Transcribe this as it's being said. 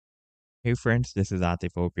Hey friends, this is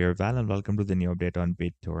Atif Opierval and welcome to the new update on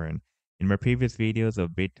BitTorrent. In my previous videos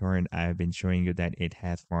of BitTorrent, I have been showing you that it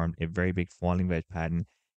has formed a very big falling wedge pattern.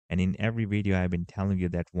 And in every video, I've been telling you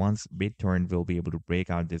that once BitTorrent will be able to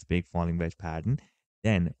break out this big falling wedge pattern,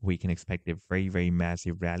 then we can expect a very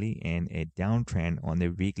massive rally and a downtrend on the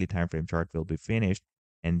weekly time frame chart will be finished.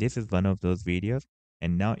 And this is one of those videos.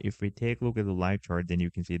 And now if we take a look at the live chart, then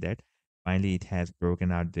you can see that finally, it has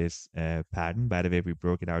broken out this pattern. By the way, we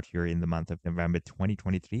broke it out here in the month of November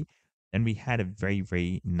 2023. And we had a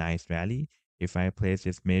very nice rally. If I place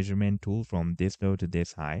this measurement tool from this low to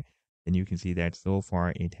this high, then you can see that so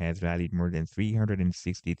far it has rallied more than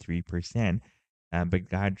 363%, but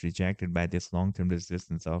got rejected by this long-term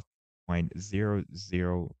resistance of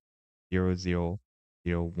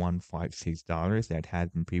 0.00000156 that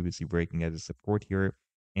has been previously breaking as a support here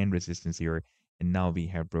and resistance here. And now we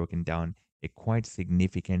have broken down a quite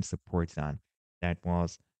significant support zone that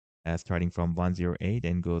was starting from 108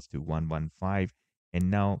 and goes to 115. And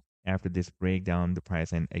now after this breakdown, the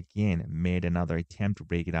price and again made another attempt to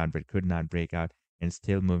break it out, but could not break out and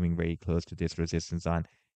still moving very close to this resistance zone.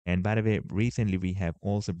 And by the way, recently we have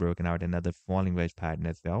also broken out another falling wedge pattern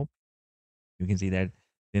as well. You can see that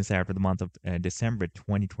since after the month of December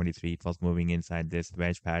 2023, it was moving inside this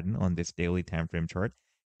wedge pattern on this daily time frame chart.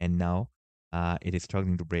 And now it is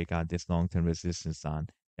struggling to break out this long-term resistance zone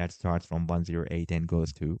that starts from 108 and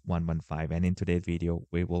goes to 115. And in today's video,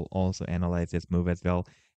 we will also analyze this move as well.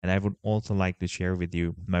 And I would also like to share with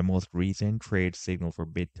you my most recent trade signal for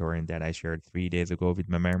BitTorrent that I shared 3 days ago with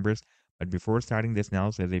my members. But before starting this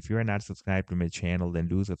analysis, if you are not subscribed to my channel, then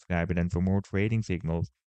do subscribe it. And for more trading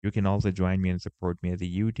signals, you can also join me and support me as a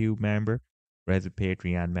YouTube member or as a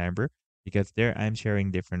Patreon member because there I'm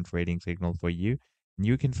sharing different trading signals for you. And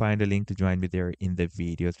you can find a link to join me there in the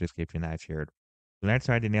video's description I've shared. So let's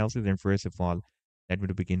start the analysis. And first of all, let me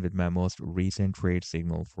begin with my most recent trade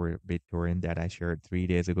signal for BitTorrent that I shared 3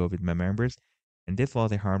 days ago with my members. And this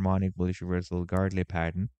was a harmonic bullish reversal Gartley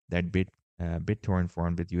pattern that BitTorrent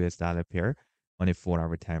formed with US dollar pair on a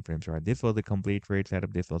 4-hour time frame chart. This was the complete trade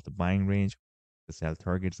setup. This was the buying range, the sell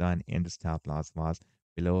target zone, and the stop loss was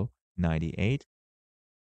below 98.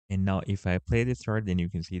 And now if I play this chart, then you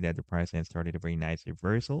can see that the price has started a very nice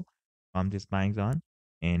reversal from this buying zone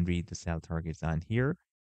and read the sell target zone here.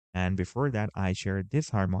 And before that, I shared this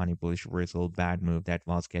harmonic bullish reversal bad move that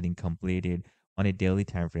was getting completed on a daily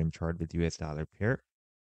time frame chart with US dollar pair.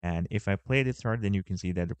 And if I play this chart, then you can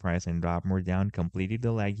see that the price and drop more down, completed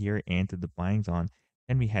the leg here, entered the buying zone.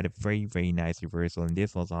 Then we had a very nice reversal, and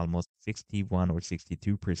this was almost 61 or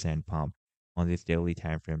 62% pump on this daily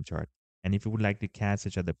time frame chart. And if you would like to catch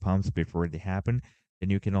such other pumps before they happen,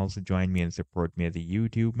 then you can also join me and support me as a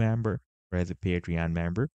YouTube member or as a Patreon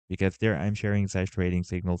member, because there I'm sharing such trading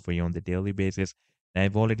signals for you on the daily basis. And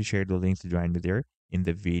I've already shared the links to join me there in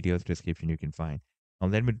the video's description you can find. Now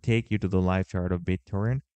let me take you to the live chart of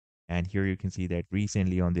BitTorrent. And here you can see that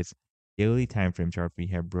recently on this daily time frame chart, we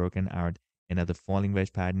have broken out another falling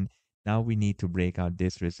wedge pattern. Now we need to break out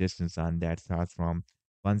this resistance on that starts from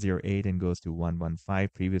 108 and goes to 115.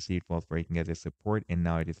 Previously, it was breaking as a support, and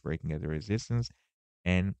now it is breaking as a resistance.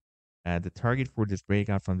 And the target for this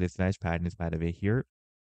breakout from this wedge pattern is, by the way, here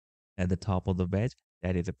at the top of the wedge.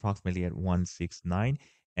 That is approximately at 169.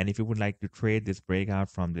 And if you would like to trade this breakout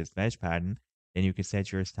from this wedge pattern, then you can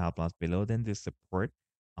set your stop loss below than this support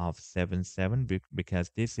of 77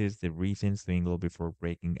 because this is the recent swing low before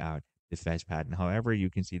breaking out this wedge pattern. However,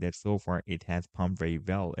 you can see that so far it has pumped very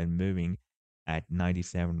well and moving at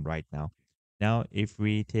 97 right now. Now, if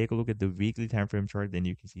we take a look at the weekly time frame chart, then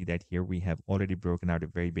you can see that here we have already broken out a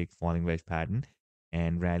very big falling wedge pattern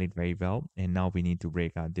and rallied very well. And now we need to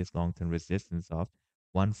break out this long-term resistance of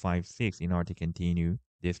 156 in order to continue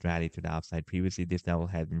this rally to the upside. Previously, this level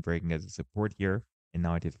had been breaking as a support here, and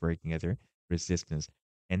now it is breaking as a resistance.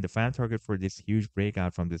 And the final target for this huge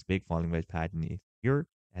breakout from this big falling wedge pattern is here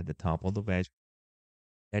at the top of the wedge.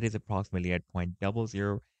 That is approximately at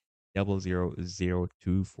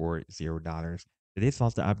 $0.00000240. So this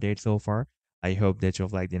was the update so far. I hope that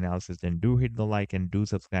you've liked the analysis. Then do hit the like and do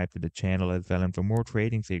subscribe to the channel as well. And for more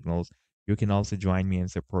trading signals, you can also join me and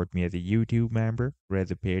support me as a YouTube member or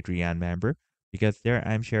as a Patreon member, because there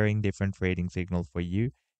I'm sharing different trading signals for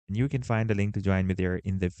you. And you can find the link to join me there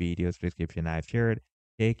in the video's description I've shared.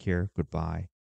 Take care. Goodbye.